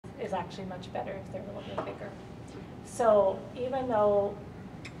is actually much better if they're a little bit bigger. So even though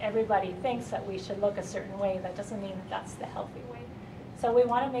everybody thinks that we should look a certain way, that doesn't mean that that's the healthy way. So we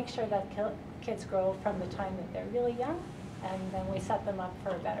want to make sure that kids grow from the time that they're really young, and then we set them up for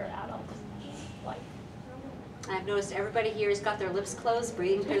a better adult life. I've noticed everybody here has got their lips closed,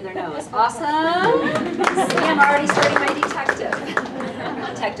 breathing through their nose. Awesome! See, I'm already starting my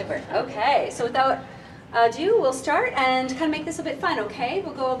detective work. Okay, so without ado, we'll start and kind of make this a bit fun, okay?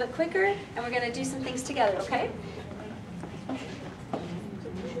 We'll go a bit quicker, and we're going to do some things together, okay?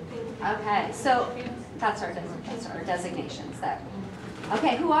 Okay, so that's our designations there.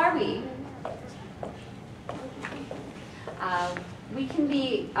 Okay, who are we? We can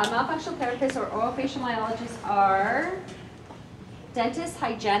be myofunctional therapists or orofacial myologists are dentists,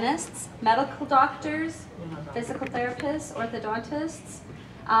 hygienists, medical doctors, physical therapists, orthodontists.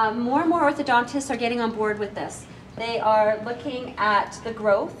 More and more orthodontists are getting on board with this. They are looking at the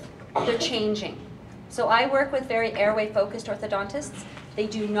growth, they're changing. So I work with very airway focused orthodontists. They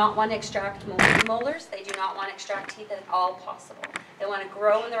do not want to extract molars, they do not want to extract teeth at all possible. They want to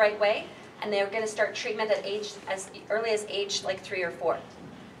grow in the right way, and they're going to start treatment at age as early as age like 3 or 4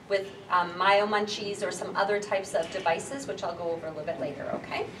 with myomunchies or some other types of devices, which I'll go over a little bit later,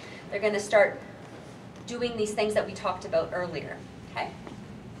 okay? They're going to start doing these things that we talked about earlier, okay?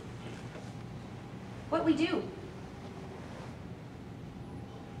 What we do.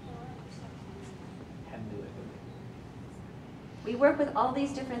 We work with all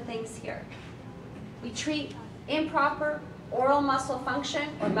these different things here. We treat improper oral muscle function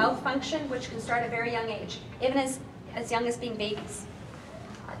or mouth function, which can start at a very young age, even as young as being babies.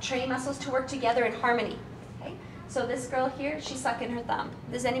 Train muscles to work together in harmony. Okay? So this girl here, she's sucking her thumb.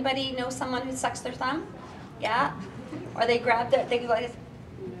 Does anybody know someone who sucks their thumb? Yeah? Or they grab their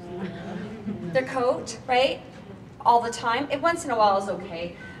coat, right? All the time. Once in a while is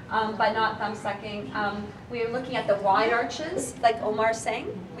okay, but not thumb sucking. We are looking at the wide arches, like Omar's saying.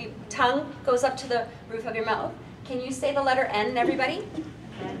 Tongue goes up to the roof of your mouth. Can you say the letter N, everybody?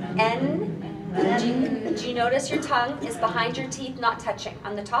 N. Do you notice your tongue is behind your teeth, not touching?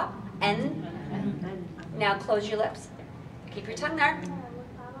 On the top, N. Now close your lips. Keep your tongue there.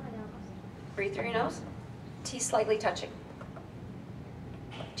 Breathe through your nose. Teeth slightly touching.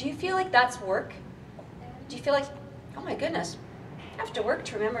 Do you feel like that's work? Do you feel like, oh my goodness, I have to work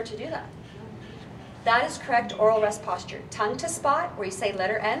to remember to do that? That is correct oral rest posture. Tongue to spot, where you say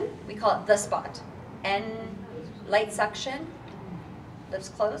letter N, we call it the spot. N. Light suction, lips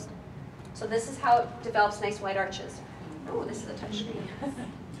closed. So this is how it develops nice wide arches. Oh, this is a touch screen.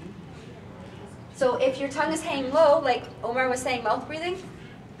 So if your tongue is hanging low, like Omar was saying, mouth breathing.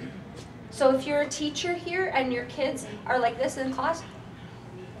 So if you're a teacher here and your kids are like this in class,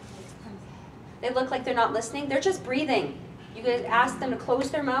 they look like they're not listening, they're just breathing. You could ask them to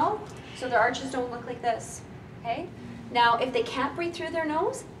close their mouth so their arches don't look like this, okay? Now, if they can't breathe through their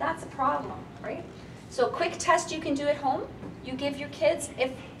nose, that's a problem, right? So a quick test you can do at home, you give your kids,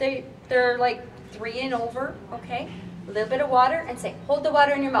 if they're like 3 and over, okay, a little bit of water and say, hold the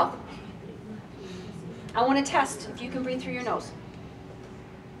water in your mouth. I want to test if you can breathe through your nose.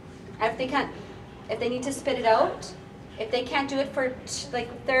 And if they can't, if they need to spit it out, if they can't do it for, like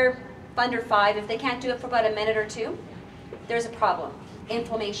they're under 5, if they can't do it for about a minute or 2, there's a problem.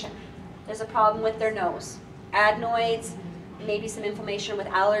 Inflammation. There's a problem with their nose. Adenoids, maybe some inflammation with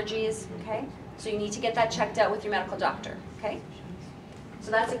allergies, okay? So you need to get that checked out with your medical doctor, okay?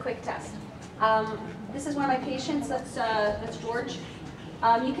 So that's a quick test. This is one of my patients, that's George.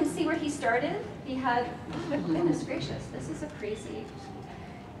 You can see where he started. He had, oh goodness gracious, this is a crazy.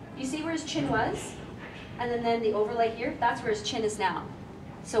 You see where his chin was? And then the overlay here, that's where his chin is now.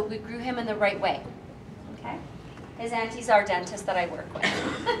 So we grew him in the right way, okay? His auntie's our dentist that I work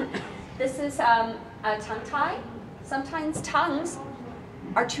with. This is a tongue tie. Sometimes tongues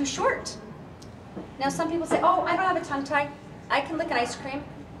are too short. Now some people say, oh, I don't have a tongue tie. I can lick an ice cream.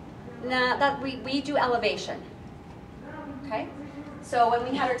 Nah, we do elevation. Okay? So when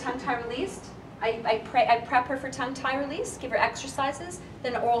we had her tongue tie released, I prep her for tongue tie release, give her exercises,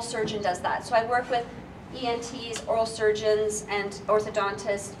 then an oral surgeon does that. So I work with ENTs, oral surgeons, and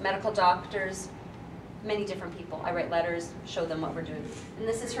orthodontists, medical doctors, many different people. I write letters, show them what we're doing. And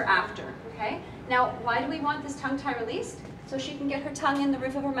this is her after, okay? Now, why do we want this tongue tie released? So she can get her tongue in the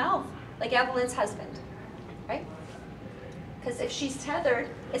roof of her mouth, like Evelyn's husband, right? Because if she's tethered,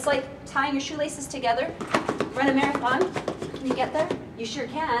 it's like tying your shoelaces together, run a marathon. Can you get there? You sure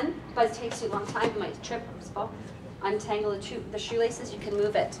can, but it takes you a long time. You might trip, fall. Untangle the shoelaces, you can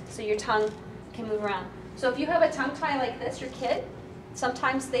move it. So your tongue can move around. So if you have a tongue tie like this, your kid,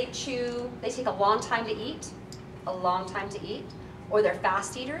 sometimes they chew, they take a long time to eat, or they're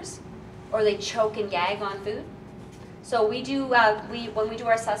fast eaters, or they choke and gag on food. So we do, when we do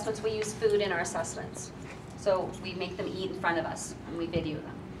our assessments, we use food in our assessments. So we make them eat in front of us, and we video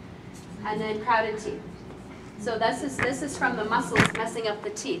them. And then crowded teeth. So this is from the muscles messing up the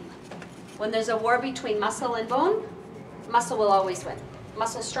teeth. When there's a war between muscle and bone, muscle will always win.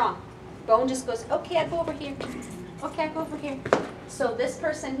 Muscle's strong. Bone just goes, okay, I go over here. Okay, I go over here. So this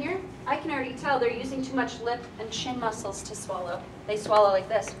person here, I can already tell they're using too much lip and chin muscles to swallow. They swallow like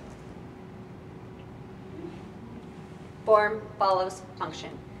this. Form follows function.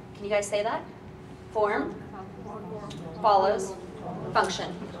 Can you guys say that? Form follows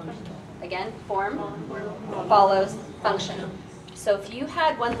function. Again, form follows function. So if you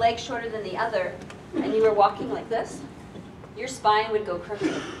had one leg shorter than the other and you were walking like this, your spine would go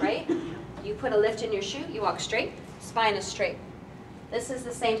crooked, right? You put a lift in your shoe, you walk straight, spine is straight. This is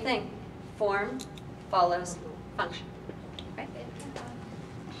the same thing. Form follows function. Right?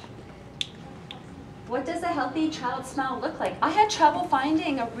 What does a healthy child smile look like? I had trouble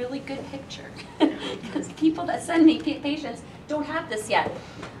finding a really good picture because people that send me patients don't have this yet.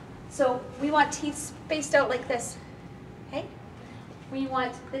 So we want teeth spaced out like this, okay? We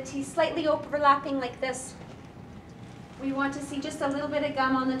want the teeth slightly overlapping like this. We want to see just a little bit of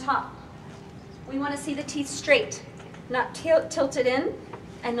gum on the top. We want to see the teeth straight, not tilted in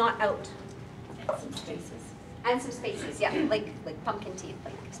and not out. And some spaces. And some spaces, yeah, like pumpkin teeth,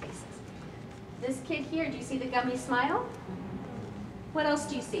 like spaces. This kid here, do you see the gummy smile? What else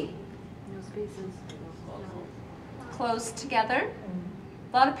do you see? No spaces. Closed together.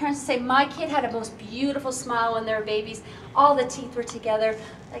 A lot of parents say, my kid had a most beautiful smile when they were babies. All the teeth were together.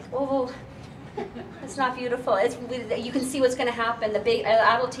 Like, oh, it's not beautiful. You can see what's going to happen. The big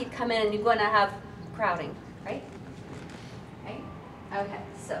adult teeth come in and you're going to have crowding, right? Right? Okay,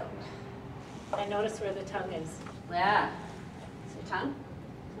 so. And notice where the tongue is. Yeah. So tongue.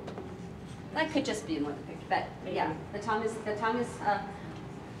 That could just be another picture, but yeah, the tongue is not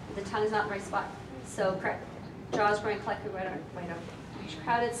the right spot. So correct. Jaws growing collected right over.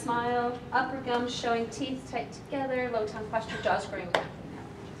 Crowded smile, upper gums showing teeth tight together, low tongue posture, jaws growing.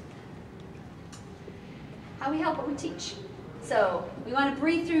 How we help what we teach. So we want to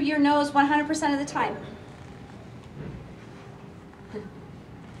breathe through your nose 100% of the time.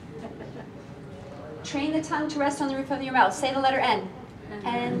 Train the tongue to rest on the roof of your mouth. Say the letter N.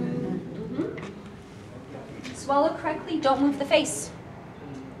 N. Swallow correctly. Don't move the face.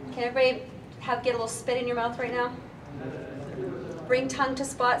 Can everybody get a little spit in your mouth right now? Bring tongue to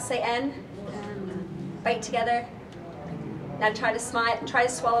spot. Say N. Bite together. Now try to smile. Try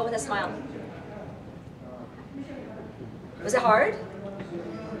to swallow with a smile. Was it hard?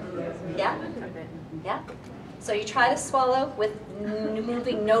 Yeah? Yeah? So you try to swallow with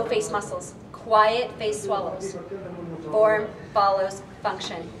moving no face muscles. Quiet face swallows. Form follows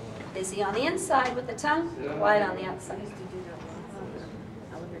function. Busy on the inside with the tongue, quiet on the outside.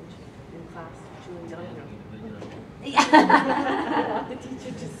 Yeah. The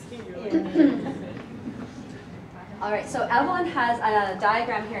teacher just see you. All right, so Evelyn has a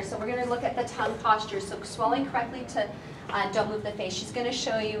diagram here. So we're going to look at the tongue posture. So swallowing correctly to don't move the face. She's going to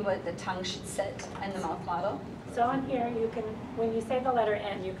show you what the tongue should sit in the mouth model. So on here, you can, when you say the letter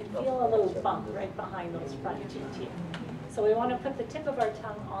N, you can feel a little bump right behind those front two teeth. So we want to put the tip of our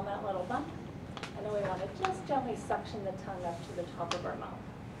tongue on that little bump, and then we want to just gently suction the tongue up to the top of our mouth.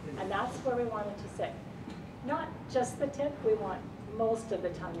 And that's where we want it to sit. Not just the tip, we want most of the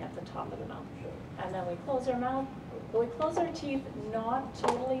tongue at the top of the mouth. And then we close our mouth. But we close our teeth not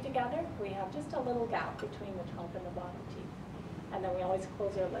totally together. We have just a little gap between the top and the bottom teeth. And then we always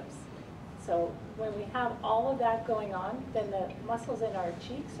close our lips. So when we have all of that going on, then the muscles in our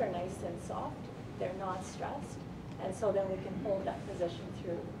cheeks are nice and soft. They're not stressed. And so then we can hold that position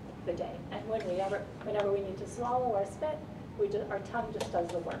through the day. And whenever we need to swallow or spit, our tongue just does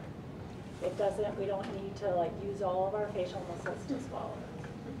the work. It doesn't, we don't need to use all of our facial muscles to swallow.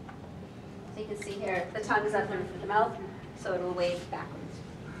 So you can see here, the tongue is up in the mouth, so it will wave backwards.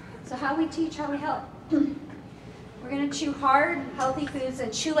 So how we teach, how we help. We're going to chew hard, healthy foods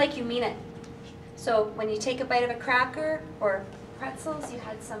and chew like you mean it. So when you take a bite of a cracker or pretzels, you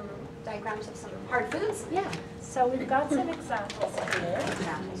had some diagrams of some hard foods? Yeah, so we've got some examples here.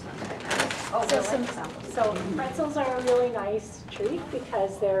 Oh, So pretzels are a really nice treat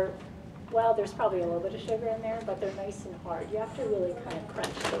because there's probably a little bit of sugar in there, but they're nice and hard. You have to really kind of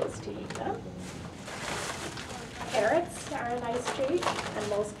crunch those to eat them. Carrots are a nice treat, and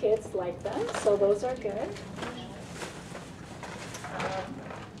most kids like them, so those are good.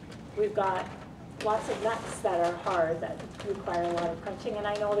 We've got lots of nuts that are hard that require a lot of crunching, and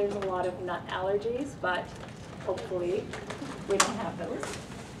I know there's a lot of nut allergies, but hopefully we don't have those.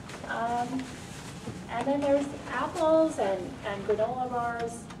 And then there's apples and granola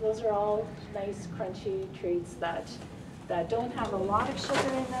bars. Those are all nice crunchy treats that don't have a lot of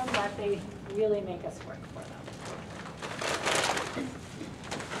sugar in them, but they really make us work for them.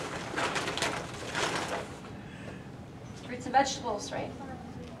 Fruits and vegetables, right?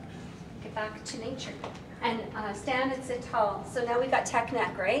 Get back to nature. And stand and sit tall. So now we've got tech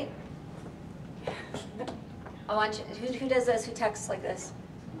neck, right? I want you, who does this, who texts like this?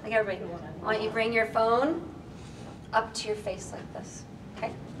 Like everybody. I want you to bring your phone up to your face like this,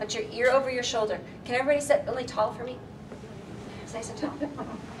 okay? Put your ear over your shoulder. Can everybody sit really tall for me? It's nice and tall.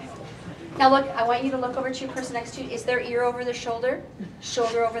 Now look, I want you to look over to your person next to you. Is their ear over their shoulder?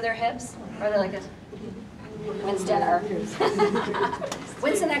 Shoulder over their hips? Or are they like this? Winston, or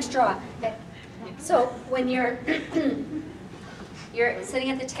when's the next draw? Okay. So when you're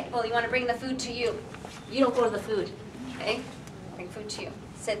sitting at the table, you want to bring the food to you. You don't go to the food, okay? Bring food to you.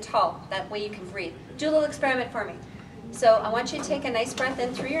 Sit tall. That way you can breathe. Do a little experiment for me. So I want you to take a nice breath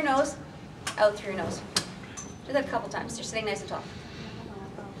in through your nose, out through your nose. Do that a couple times. You're sitting nice and tall.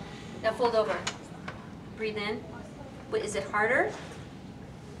 Now fold over. Breathe in. Wait, is it harder?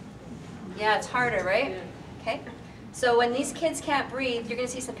 Yeah, it's harder, right? Okay. So when these kids can't breathe, you're going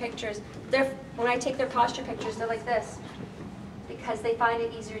to see some pictures. When I take their posture pictures, they're like this. Because they find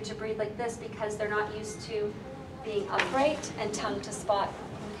it easier to breathe like this because they're not used to being upright and tongue to spot.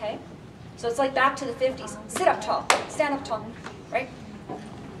 Okay? So it's like back to the 50s. Sit up tall. Stand up tall. Right?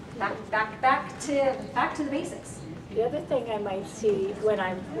 Back to the basics. The other thing I might see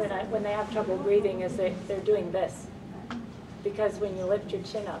when they have trouble breathing is that they're doing this. Because when you lift your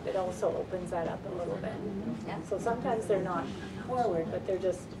chin up, it also opens that up a little bit. Yeah. So sometimes they're not forward, but they're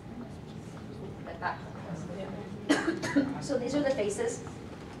just Like back. So these are the faces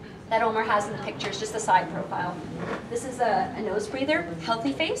that Omar has in the pictures, just the side profile. This is a nose breather,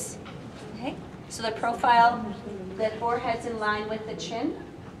 healthy face. Okay. So the profile, the forehead's in line with the chin.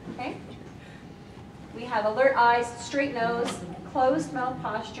 Okay. We have alert eyes, straight nose, closed mouth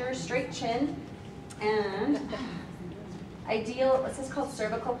posture, straight chin, and ideal, what's this called,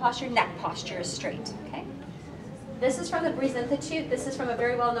 cervical posture? Neck posture is straight, okay? This is from the Breeze Institute. This is from a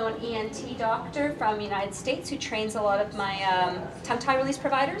very well-known ENT doctor from the United States who trains a lot of my tongue-tie release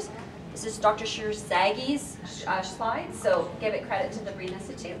providers. This is Dr. Shirzagi's slides, so give it credit to the Breeze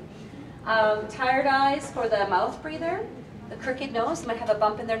Institute. Tired eyes for the mouth breather. The crooked nose might have a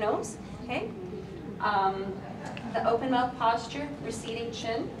bump in their nose, okay? The open mouth posture, receding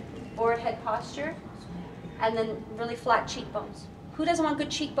chin, forward head posture, and then really flat cheekbones. Who doesn't want good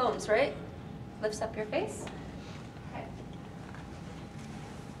cheekbones, right? Lifts up your face. Okay.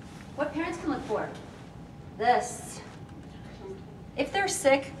 What parents can look for? This. If they're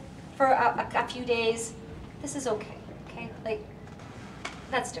sick for a few days, this is okay, okay? Like,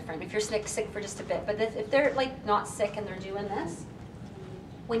 that's different if you're sick for just a bit. But if they're like not sick and they're doing this,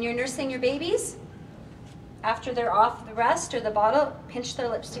 when you're nursing your babies, after they're off the breast or the bottle, pinch their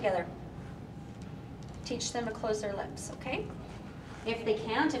lips together. Teach them to close their lips, okay? If they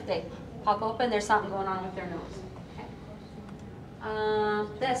can't, if they pop open, there's something going on with their nose.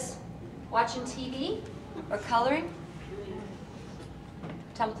 Okay? This, watching TV or coloring.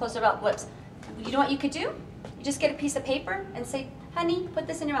 Tell them to close their lips. You know what you could do? You just get a piece of paper and say, honey, put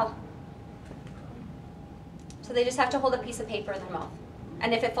this in your mouth. So they just have to hold a piece of paper in their mouth.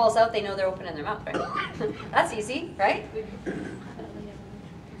 And if it falls out, they know they're opening their mouth, right? That's easy, right?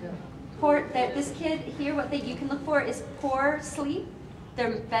 This kid here, what you can look for is poor sleep.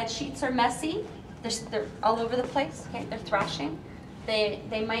 Their bed sheets are messy. They're all over the place. Okay, they're thrashing.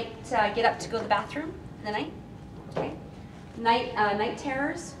 They might get up to go to the bathroom in the night. Okay, night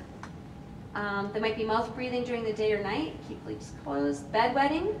terrors. They might be mouth breathing during the day or night. Keep lips closed.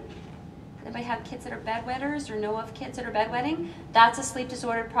 Bedwetting. Anybody have kids that are bedwetters or know of kids that are bedwetting? That's a sleep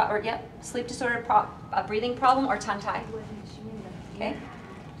disordered breathing problem or tongue tie. Okay.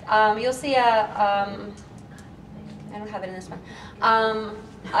 You'll see I don't have it in this one.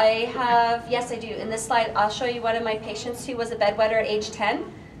 Yes I do. In this slide, I'll show you one of my patients who was a bedwetter at age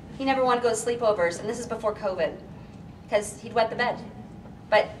 10. He never wanted to go to sleepovers, and this is before COVID, because he'd wet the bed.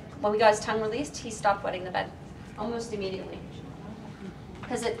 But when we got his tongue released, he stopped wetting the bed, almost immediately.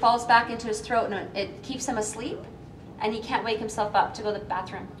 Because it falls back into his throat, and it keeps him asleep, and he can't wake himself up to go to the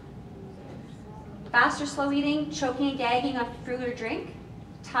bathroom. Fast or slow eating, choking and gagging on food or drink.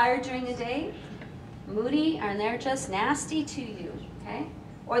 Tired during the day, moody, and they're just nasty to you, okay?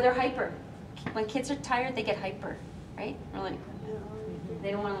 Or they're hyper. When kids are tired, they get hyper, right? Really,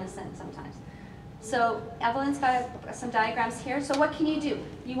 they don't want to listen sometimes. So Evelyn's got some diagrams here. So what can you do?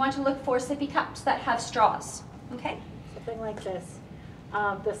 You want to look for sippy cups that have straws, okay? thing like this.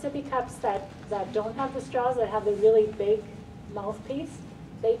 The sippy cups that don't have the straws, that have the really big mouthpiece,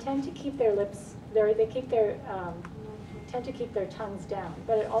 they tend to keep their lips, tend to keep their tongues down.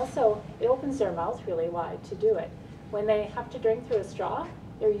 But it opens their mouth really wide to do it. When they have to drink through a straw,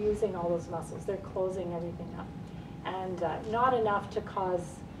 they're using all those muscles. They're closing everything up. And not enough to cause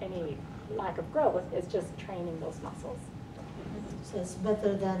any lack of growth, it's just training those muscles. So it's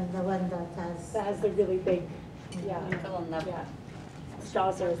better than the one that has the really big, yeah,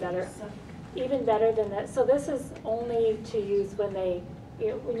 straws are better. Even better than that. So this is only to use when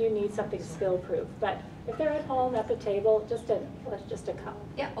when you need something spill proof. But if they're at home at the table, just a cup.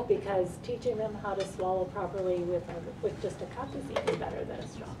 Yeah. Because teaching them how to swallow properly with just a cup is even better than a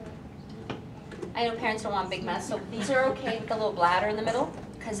straw. I know parents don't want big mess, so these are okay with the little bladder in the middle,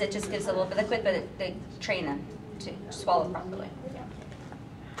 because it just gives a little bit of liquid, but they train them to swallow properly.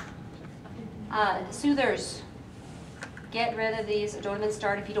 Soothers. Get rid of these. Don't even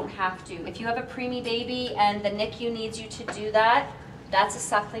start if you don't have to. If you have a preemie baby and the NICU needs you to do that, that's a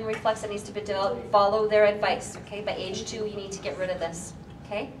suckling reflex that needs to be developed. Follow their advice, okay? By age 2, you need to get rid of this,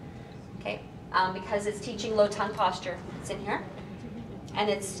 okay? Okay, because it's teaching low tongue posture. It's in here. And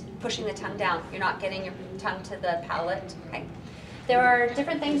it's pushing the tongue down. You're not getting your tongue to the palate, okay? There are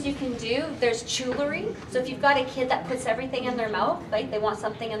different things you can do. There's chulery. So if you've got a kid that puts everything in their mouth, right? They want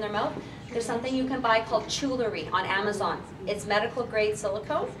something in their mouth. There's something you can buy called chulery on Amazon. It's medical grade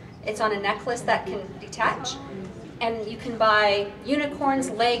silicone. It's on a necklace that can detach. And you can buy unicorns,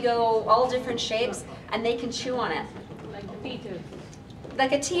 Lego, all different shapes, and they can chew on it. Like a teether.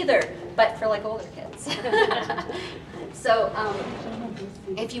 Like a teether, but for like older kids. So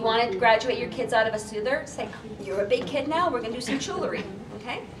if you want to graduate your kids out of a soother, say, you're a big kid now, we're going to do some chulery,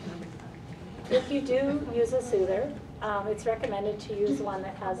 okay? If you do use a soother, it's recommended to use one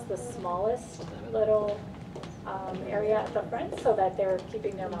that has the smallest little area at the front so that they're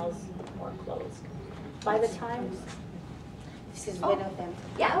keeping their mouths more closed. By the time... This is one of them.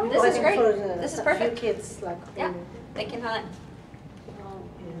 Yeah, this is great. This is perfect. Few kids like Yeah, they can hunt.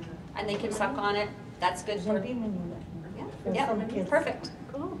 And they can suck on it. That's good for yeah, perfect.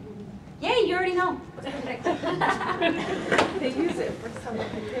 Cool. Yay, you already know. Perfect. They use it for some of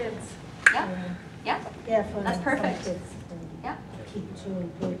the kids. Yeah, yeah, Yeah, for that's some perfect. kids, Yeah. keep chewing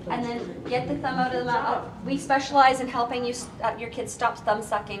paper. And then get the thumb out of the mouth. We specialize in helping you your kids stop thumb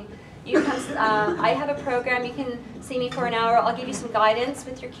sucking. You can, I have a program. You can see me for an hour. I'll give you some guidance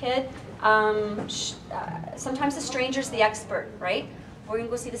with your kid. Sometimes the stranger's the expert, right? We're gonna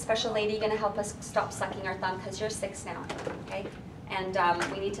go see the special lady gonna help us stop sucking our thumb because you're 6 now, okay? And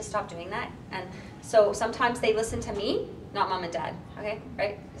we need to stop doing that. And so sometimes they listen to me, not mom and dad, okay?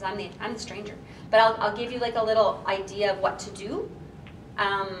 Right? Because I'm the stranger. But I'll give you like a little idea of what to do,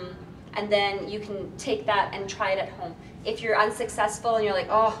 and then you can take that and try it at home. If you're unsuccessful and you're like,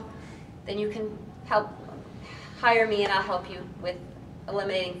 oh, then you can hire me and I'll help you with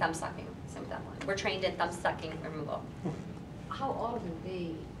eliminating thumb sucking. We're trained in thumb sucking removal. How old are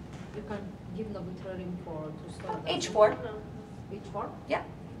they? You can give them training to start. Age 4. Age 4? Yeah.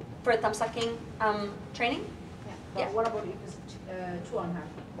 For thumb sucking training? But Yeah. what about if it's 2.5?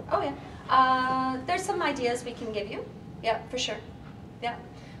 Oh yeah. There's some ideas we can give you. Yeah, for sure. Yeah.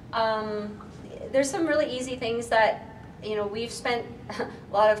 There's some really easy things that, you know, we've spent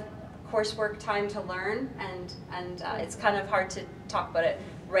a lot of coursework time to learn, and it's kind of hard to talk about it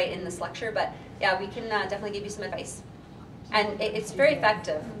right in this lecture, but yeah, we can definitely give you some advice. And it's very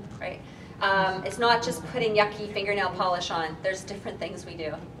effective, right? It's not just putting yucky fingernail polish on. There's different things we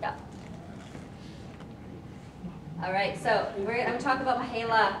do, yeah. All right, so I'm going to talk about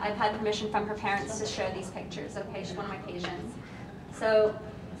Mahela. I've had permission from her parents to show these pictures, okay? She's one of my patients. So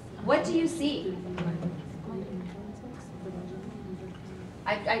what do you see?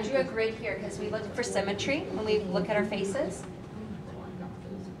 I drew a grid here because we look for symmetry when we look at our faces.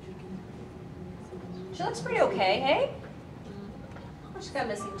 She looks pretty okay, hey? Oh, she's got a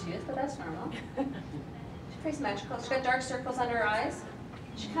missing tooth, but that's normal. She's pretty symmetrical. She's got dark circles under her eyes.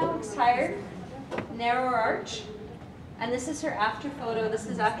 She kind of looks tired. Narrower arch. And this is her after photo. This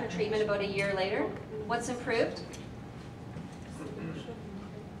is after treatment about a year later. What's improved?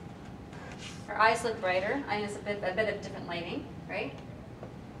 Her eyes look brighter. I mean, it's a bit of different lighting, right?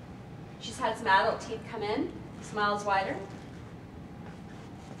 She's had some adult teeth come in. Smiles wider.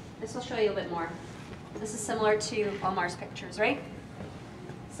 This will show you a bit more. This is similar to Omar's pictures, right?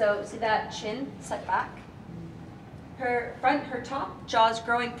 So see that chin set back? Her top jaw is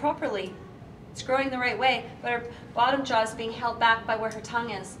growing properly. It's growing the right way, but her bottom jaw is being held back by where her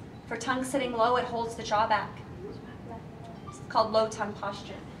tongue is. If her tongue's sitting low, it holds the jaw back. It's called low tongue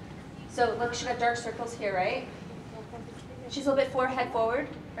posture. So look, she got dark circles here, right? She's a little bit head forward,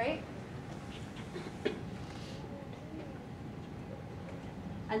 right?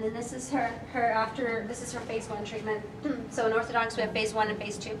 And then this is her after, this is her phase 1 treatment. So in orthodontics we have phase 1 and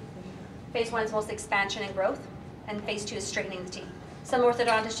phase 2. Phase 1 is mostly expansion and growth, and phase 2 is straightening the teeth. Some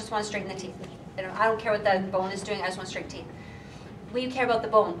orthodontists just want to straighten the teeth. I don't care what the bone is doing, I just want to straighten teeth. We care about the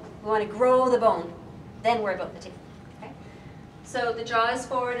bone. We want to grow the bone, then worry about the teeth. Okay? So the jaw is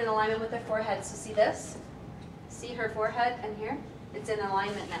forward in alignment with the forehead. So see this? See her forehead and here? It's in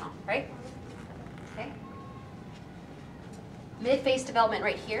alignment now, right? Okay. Mid-face development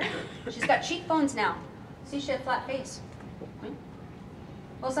right here. She's got cheekbones now. See, she had a flat face. Hmm?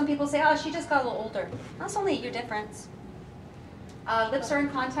 Well, some people say, oh, she just got a little older. That's only a year difference. Lips are in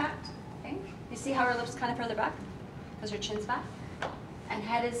contact. Okay. You see how her lips kind of further back? Because her chin's back. And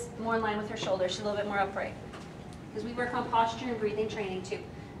head is more in line with her shoulders. She's a little bit more upright. Because we work on posture and breathing training too.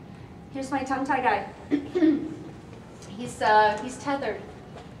 Here's my tongue tie guy. He's tethered.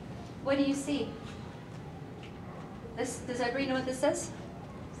 What do you see? This, does everybody know what this is?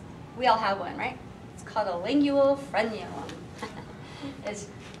 We all have one, right? It's called a lingual frenulum. It's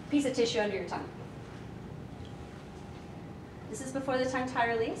a piece of tissue under your tongue. This is before the tongue tie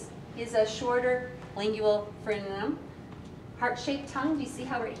release. Is a shorter lingual frenulum. Heart-shaped tongue. Do you see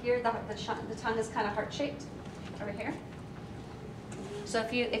how right here the tongue is kind of heart-shaped over here? So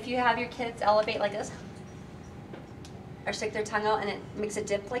if you have your kids elevate like this, or stick their tongue out and it makes a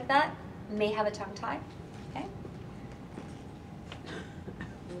dip like that, may have a tongue tie. Okay.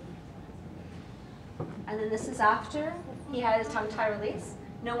 And then this is after he had his tongue tie release.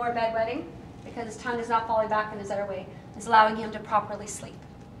 No more bedwetting because his tongue is not falling back in his airway. It's allowing him to properly sleep.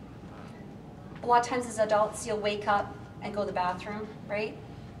 A lot of times as adults, you'll wake up and go to the bathroom, right?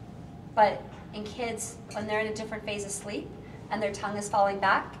 But in kids, when they're in a different phase of sleep and their tongue is falling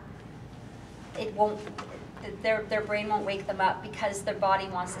back, it won't, their brain won't wake them up because their body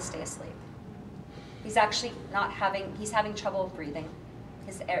wants to stay asleep. He's actually not having, he's having trouble breathing.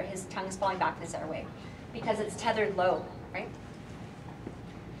 His tongue is falling back in his airway because it's tethered low, right?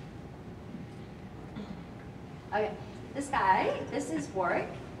 Okay, this guy, this is Warwick.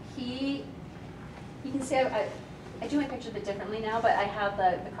 You can see I do my picture a bit differently now, but I have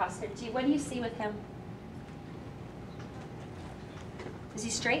the crosshair. What do you see with him? Is he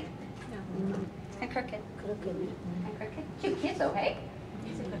straight? No. And crooked? Crooked. And crooked? Cute kid though, hey?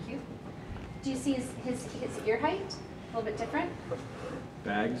 He's super cute. Do you see his ear height? A little bit different?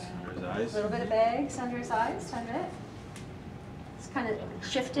 Bags under his eyes. A little bit of bags under his eyes, under it. It's kind of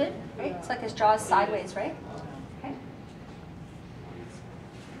shifted, right? It's like his jaw is sideways, right? Okay.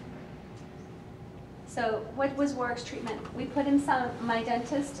 So what was Warwick's treatment? We put him my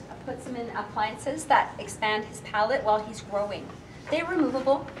dentist puts him in appliances that expand his palate while he's growing. They're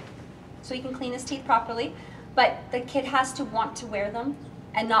removable, so he can clean his teeth properly, but the kid has to want to wear them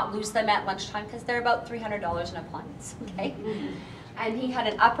and not lose them at lunchtime because they're about $300 an appliance, okay? And he had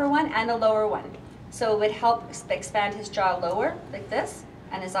an upper one and a lower one. So it would help expand his jaw lower, like this,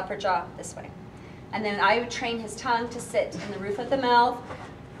 and his upper jaw this way. And then I would train his tongue to sit in the roof of the mouth,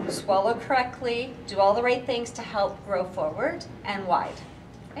 swallow correctly, do all the right things to help grow forward and wide,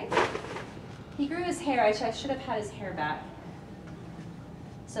 okay? He grew his hair, I should have had his hair back.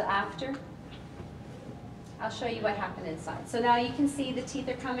 So after, I'll show you what happened inside. So now you can see the teeth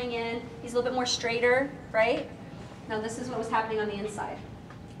are coming in. He's a little bit more straighter, right? Now this is what was happening on the inside.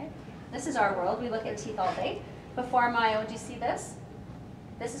 Okay? This is our world. We look at teeth all day. Before myo, do you see this?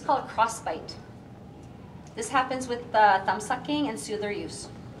 This is called a crossbite. This happens with thumb sucking and soother use.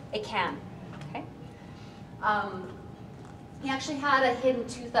 It can. Okay? He actually had a hidden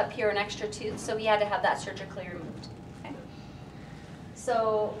tooth up here, an extra tooth, so we had to have that surgically removed. Okay?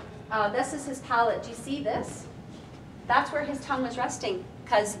 So this is his palate. Do you see this? That's where his tongue was resting,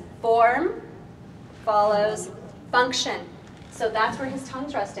 because form follows function. So that's where his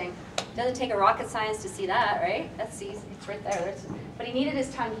tongue's resting. It doesn't take a rocket science to see that, right? That's easy. It's right there. But he needed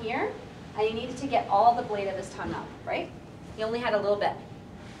his tongue here, and he needed to get all the blade of his tongue up, right? He only had a little bit,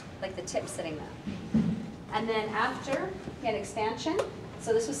 like the tip sitting there. And then after, he had expansion.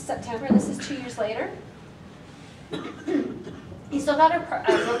 So this was September. This is 2 years later. He still got a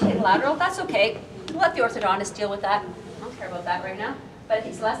rotated lateral. That's okay. We'll let the orthodontist deal with that. I don't care about that right now. But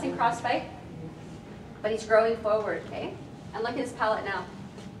he's less in crossbite. But he's growing forward, okay? And look at his palate now.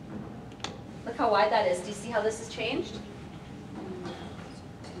 Look how wide that is. Do you see how this has changed?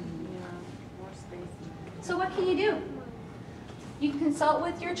 So what can you do? You can consult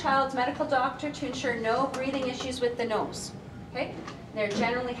with your child's medical doctor to ensure no breathing issues with the nose, okay? They're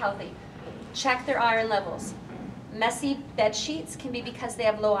generally healthy. Check their iron levels. Messy bed sheets can be because they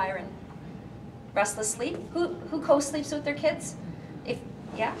have low iron. restless sleep. Who co-sleeps with their kids?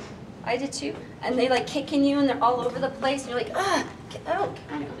 Yeah, I did too. And they like kicking you and they're all over the place and you're like, ah, get out.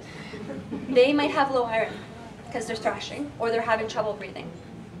 They might have low iron because they're thrashing, or they're having trouble breathing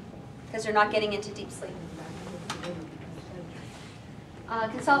because they're not getting into deep sleep.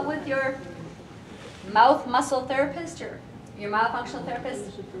 Consult with your mouth muscle therapist or your myofunctional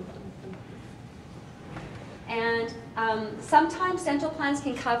therapist. And sometimes dental plans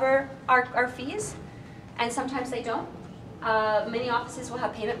can cover our fees, and sometimes they don't. Many offices will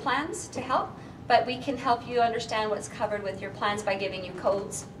have payment plans to help, but we can help you understand what's covered with your plans by giving you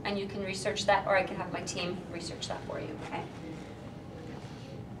codes, and you can research that, or I can have my team research that for you, okay?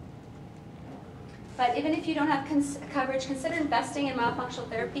 But even if you don't have coverage, consider investing in myofunctional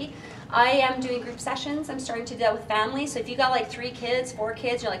therapy. I am doing group sessions. I'm starting to do that with families. So if you got like 3 kids, 4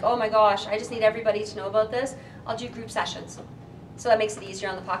 kids, you're like, oh my gosh, I just need everybody to know about this, I'll do group sessions. So that makes it easier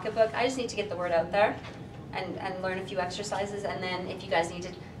on the pocketbook. I just need to get the word out there and learn a few exercises, and then if you guys need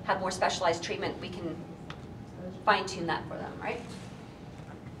to have more specialized treatment, we can fine-tune that for them, right?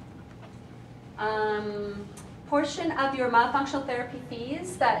 Portion of your myofunctional therapy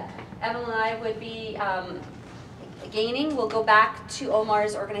fees that Evelyn and I would be gaining will go back to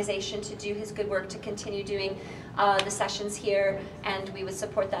Omar's organization to do his good work to continue doing the sessions here, and we would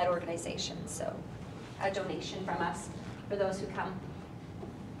support that organization. So a donation from us for those who come.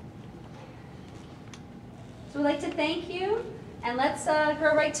 So we'd like to thank you, and let's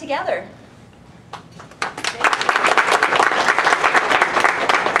grow right together.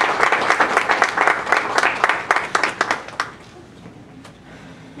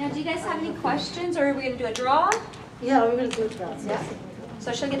 Now, do you guys have any questions, or are we going to do a draw? Yeah, we will do that. Yeah.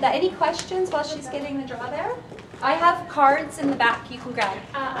 So she'll get that. Any questions while she's getting the draw there? I have cards in the back you can grab.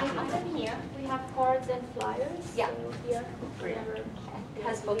 I have them here. We have cards and flyers. Yeah. So here, whatever. It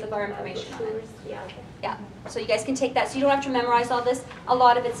has both of our information on it. Yeah. Yeah, so you guys can take that. So you don't have to memorize all this. A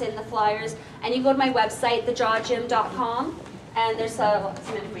lot of it's in the flyers. And you go to my website, thejawgym.com, and there's some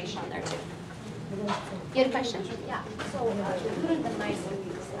information on there too. You had a question? Yeah, so during the night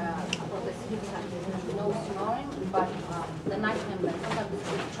weeks, for the sleep time, no snoring, but the night time, like sometimes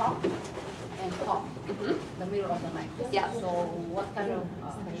it's chalk and cough, the middle of the night. Yeah. So what kind of...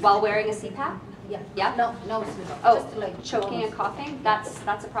 While wearing a CPAP? Yeah. Yeah? No sleep. Oh, just like choking and coughing? That's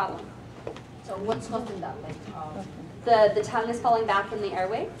a problem. So what's causing that? Like, The tongue is falling back in the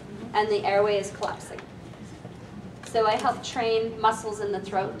airway, and the airway is collapsing. So I help train muscles in the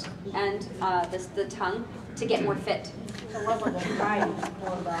throat and the tongue to get more fit. so what about the drying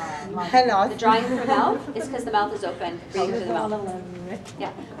for the mouth? Hello. The drying for the mouth is because the mouth is open, breathing through the mouth.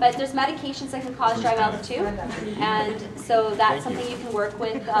 Yeah, but there's medications that can cause dry mouth too, and so that's something you can work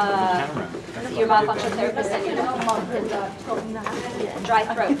with your myofunctional therapist and your dry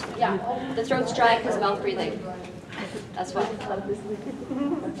throat. Yeah. The throat's dry because of mouth breathing. That's why.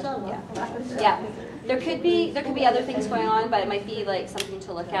 Yeah. There could be other things going on, but it might be like something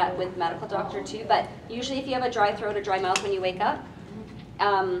to look at with medical doctor too. But usually, if you have a dry throat or dry mouth when you wake up,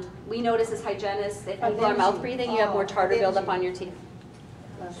 we notice as hygienists, if people are mouth breathing, you have more tartar buildup on your teeth.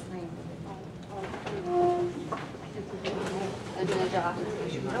 And in the jaw.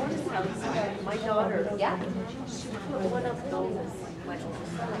 My daughter, Yeah. she put one of those,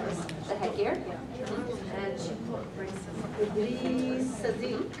 The headgear. and she put braces,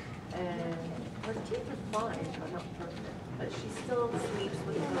 Sadiq, and her teeth are fine, but not perfect, but she still sleeps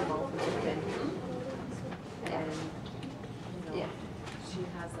with her mouth open. And, you know, Yeah. she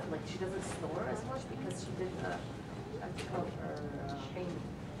has, like, she doesn't snore as much because she did the, I call her,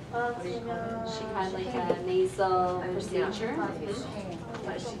 She had like a nasal procedure.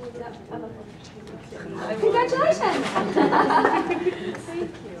 but she, Congratulations!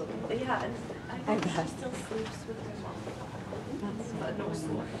 thank you. Yeah, and I think she still sleeps with her mouth, but no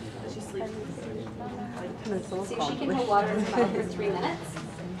snore, but she sleeps with her. See if she can hold water in her mouth for 3 minutes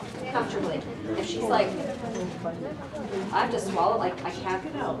comfortably. If she's like, I have to swallow, like I can't.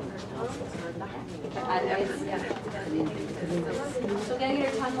 So getting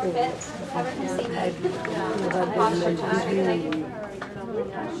your tongue more fit, have her come see me. Posture too.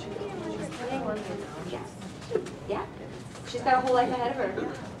 Yeah, she's got a whole life ahead of her.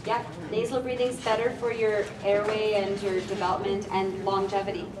 Yeah, nasal breathing's better for your airway and your development and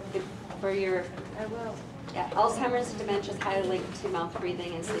longevity. Good for your, yeah, Alzheimer's and dementia is highly linked to mouth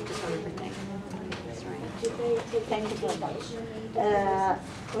breathing and sleep disorder breathing. That's right. Thank you very much.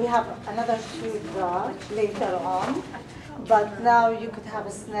 We have another food draw later on, but now you could have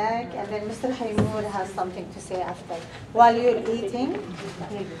a snack, and then Mr. Haymour has something to say after. While you're eating,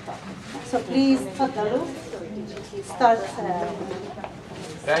 so please, تفضلوا. Start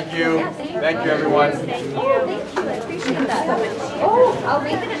Thank you. Thank you, everyone. Thank you, I appreciate that. Oh, I'll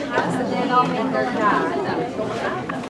make it in half and then I'll make their half.